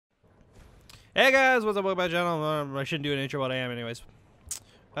Hey guys, what's up? Welcome back to the channel. I shouldn't do an intro, but I am anyways.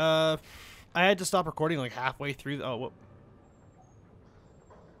 I had to stop recording like halfway through.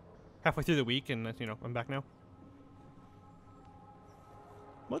 Halfway through the week, and you know I'm back now.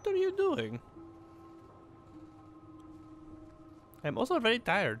 What are you doing? I'm also very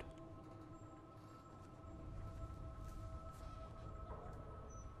tired.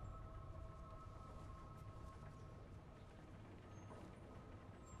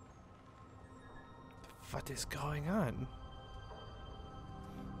 What is going on?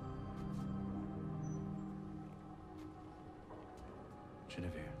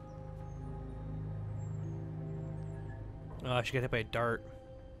 Genevieve. Oh, she got hit by a dart.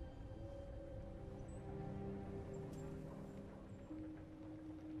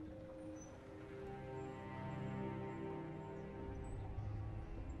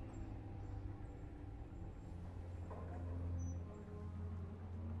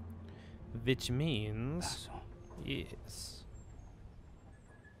 Which means... Basso. Yes.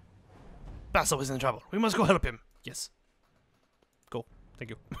 Basso is in trouble. We must go help him. Yes. Cool. Thank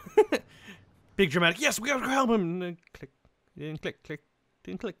you. Big dramatic. Yes, we gotta go help him. And then click. Didn't click. Click.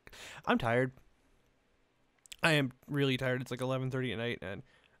 Didn't click. I'm tired. I am really tired. It's like 11:30 at night, and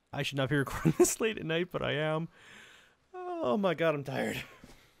I should not be recording this late at night, but I am. Oh my god, I'm tired.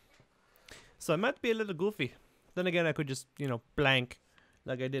 So I might be a little goofy. Then again, I could just, you know, blank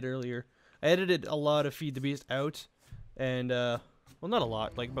like I did earlier. I edited a lot of Feed the Beast out, and, well, not a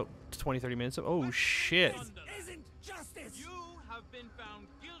lot, like about 20-30 minutes. Oh, shit. This isn't justice! You have been found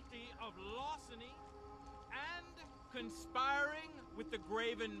guilty of larceny and conspiring with the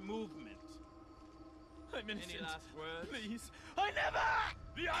Graven movement. I'm innocent. Any last words? Please. I never!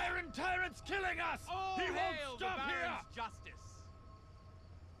 The Iron Tyrant's killing us! All He hail won't the stop Baron's here! justice.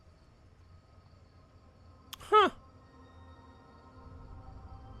 Huh.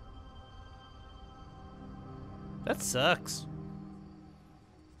 That sucks.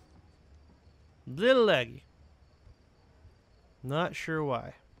 Little laggy. Not sure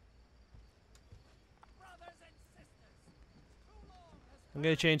why. I'm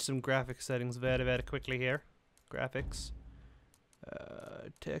gonna change some graphic settings very quickly here. Graphics.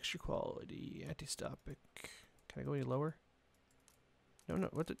 Texture quality, anti-stopic. Can I go any lower? No,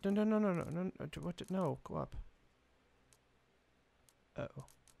 what the, no, what the, no, go up. Uh-oh.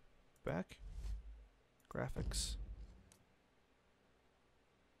 Back. Graphics.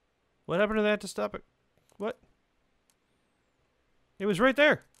 What happened to that to stop it? What? It was right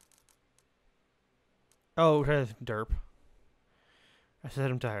there. Oh, derp. I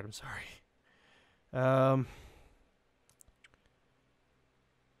said I'm tired. I'm sorry.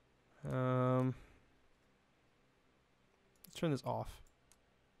 Let's turn this off.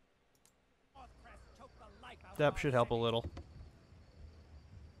 That should help a little.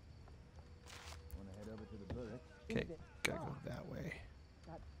 Okay, gotta go that way.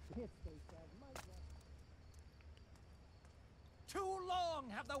 Too long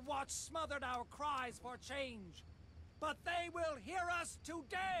have the Watch smothered our cries for change, but they will hear us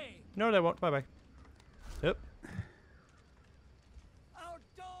today. No, they won't. Bye-bye. Yep. Our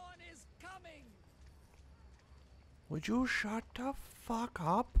dawn is coming. Would you shut the fuck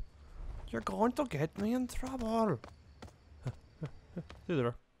up? You're going to get me in trouble. Through the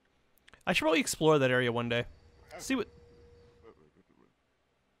door. I should probably explore that area one day. See what...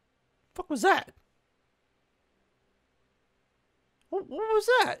 fuck was that? What was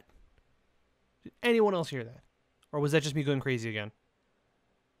that? Did anyone else hear that? Or was that just me going crazy again?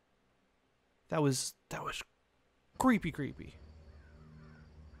 That was creepy.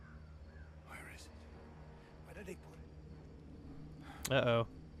 Where is it? Where did he put it? Uh-oh.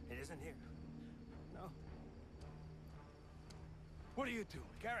 It isn't here. No. What are you doing?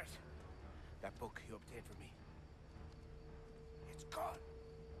 Garrett, that book you obtained for me. It's gone.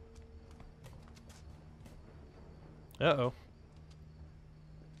 Uh-oh.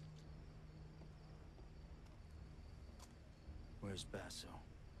 Where's Basso?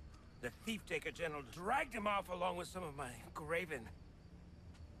 The thief-taker general dragged him off along with some of my Graven.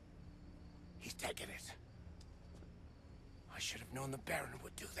 He's taken it. I should have known the Baron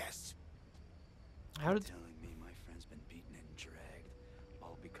would do this. How did... Telling me my friend's been beaten and dragged,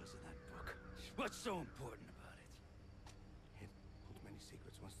 all because of that book. What's so important about it? It holds many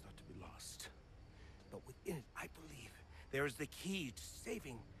secrets once thought to be lost. But within it, I believe, there is the key to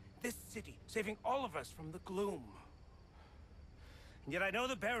saving this city, saving all of us from the gloom. And yet I know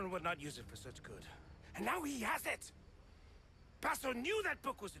the Baron would not use it for such good. And now he has it! Basso knew that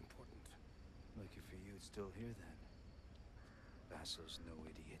book was important. Lucky for you, it's still here then. Basso's no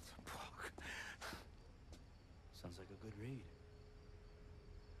idiot. Sounds like a good read.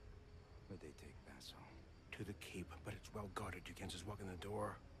 Where'd they take Basso? To the keep, but it's well guarded. You can't just walk in the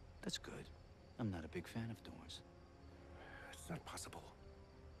door. That's good. I'm not a big fan of doors. It's not possible.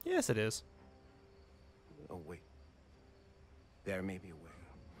 Yes, it is. Oh, wait. There may be a way.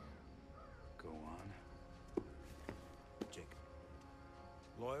 Go on. Jacob.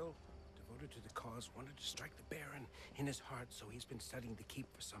 Loyal, devoted to the cause, wanted to strike the Baron in his heart, so he's been studying the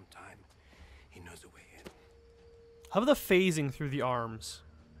keep for some time. He knows the way in. How about the phasing through the arms?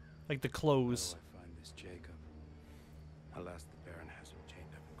 Like the clothes. How do I find this Jacob? Alas, the Baron has him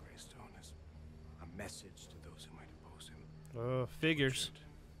chained up in Greystone as a message to those who might oppose him. Figures. Tortured,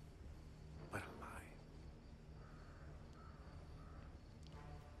 but alive.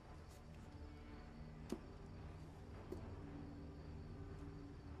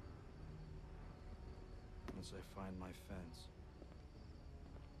 Once I find my fence,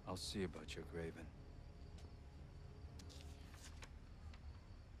 I'll see about your Graven.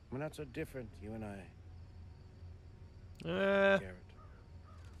 We're not so different, you and I, Uh, Garrett.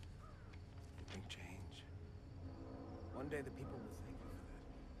 You bring change. One day the people will thank you for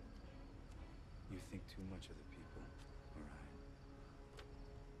that. You think too much of the people, all right?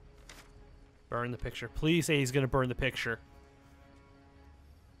 burn the picture. Please say he's gonna burn the picture.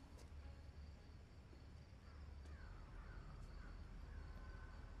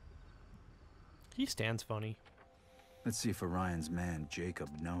 He stands funny. Let's see if Orion's man, Jacob,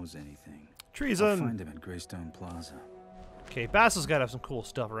 knows anything. I'll Treason! find him at Greystone Plaza. Okay, Basso's gotta have some cool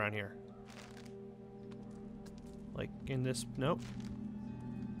stuff around here. Like in this. Nope.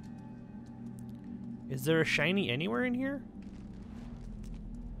 Is there a shiny anywhere in here?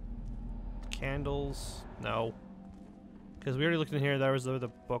 Candles? No. Because we already looked in here. That was where the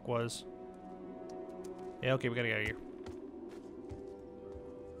book was. Yeah, okay, we gotta get out of here.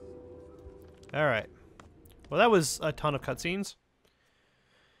 Alright. Well, that was a ton of cutscenes.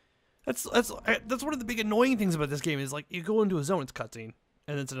 That's one of the big annoying things about this game is, like, you go into a zone, it's cutscene.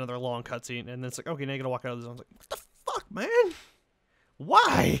 And then it's another long cutscene. And then it's like, okay, now you gotta walk out of the zone. It's like, what the fuck, man?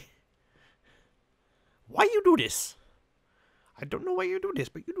 Why? Why you do this? I don't know why you do this,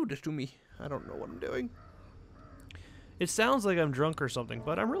 but you do this to me. I don't know what I'm doing. It sounds like I'm drunk or something,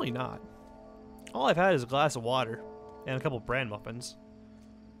 but I'm really not. All I've had is a glass of water and a couple bran muffins.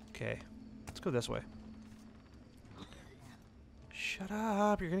 Okay, let's go this way. Shut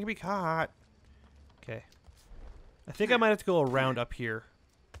up, you're gonna be caught. Okay. I think I might have to go around up here.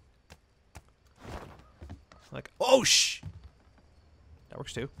 Like, oh, shh! That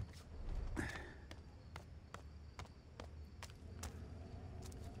works too.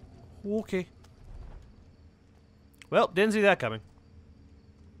 Okay. Well, didn't see that coming.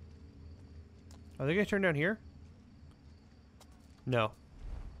 Are they gonna turn down here? No.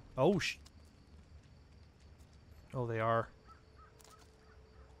 Oh, oh, they are.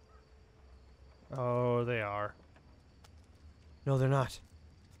 Oh, they are. No, they're not.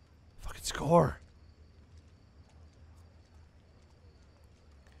 Fucking score.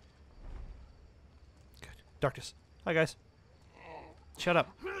 Good. Darkness. Hi, guys. Shut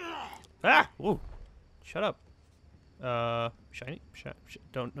up. Ah! Whoa. Shut up. Shiny?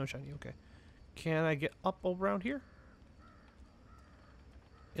 Don't, no shiny, okay. Can I get up around here?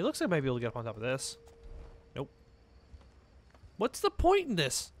 It looks like I might be able to get up on top of this. Nope. What's the point in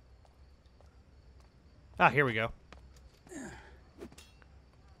this? Ah, here we go.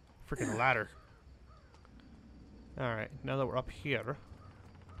 Freaking ladder. Alright, now that we're up here,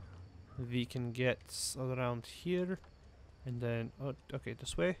 we can get around here, and then, oh, okay,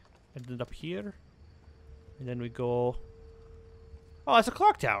 this way, and then up here, and then we go, oh, it's a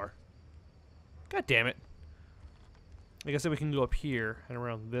clock tower. God damn it. Like I said, we can go up here and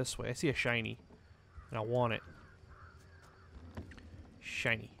around this way. I see a shiny, and I want it.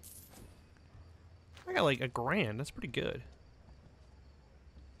 Shiny. I got like $1,000. That's pretty good.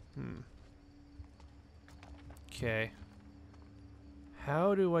 Okay.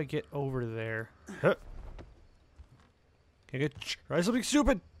 How do I get over there? Huh. Can I try something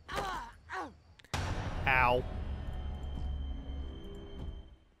stupid? Ow.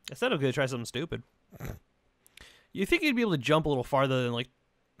 It sounded good to try something stupid. You think he'd be able to jump a little farther than like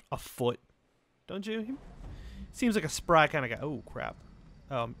a foot, don't you? He seems like a spry kind of guy. Oh crap.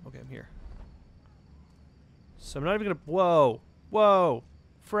 Okay, I'm here. So I'm not even gonna. Whoa, whoa,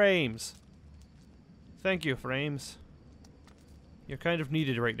 frames. Thank you, frames. You're kind of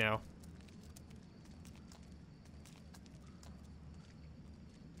needed right now.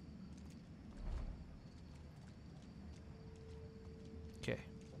 Okay.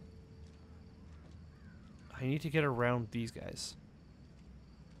 I need to get around these guys.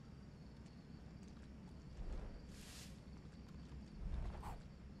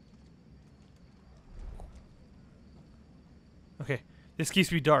 Okay, this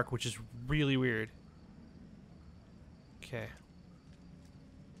keeps me dark, which is really weird. Okay.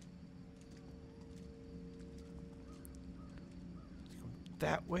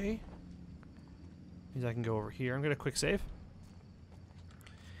 That way. Means I can go over here. I'm gonna quick save.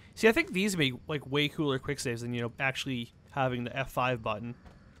 See, I think these make like way cooler quick saves than, you know, actually having the F5 button.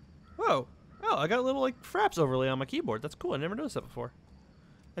 Whoa! Oh, I got a little like Fraps overlay on my keyboard. That's cool. I never noticed that before.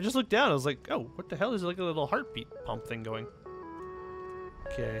 I just looked down. I was like, oh, what the hell? There's like a little heartbeat pump thing going.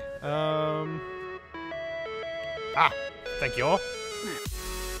 Okay. Ah, thank you all.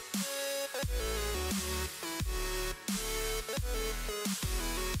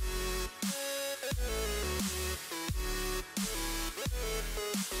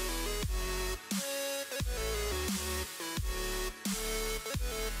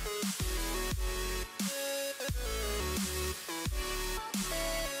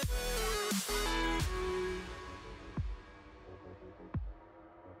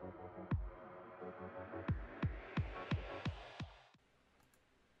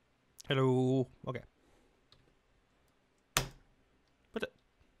 Hello. Okay. What's it?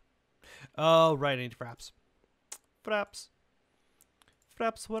 Oh, right. I need Fraps. Fraps.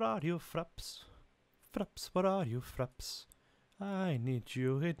 Fraps, what are you, Fraps? Fraps, what are you, Fraps? I need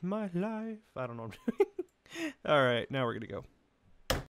you in my life. I don't know what I'm doing. All right, now we're going to go.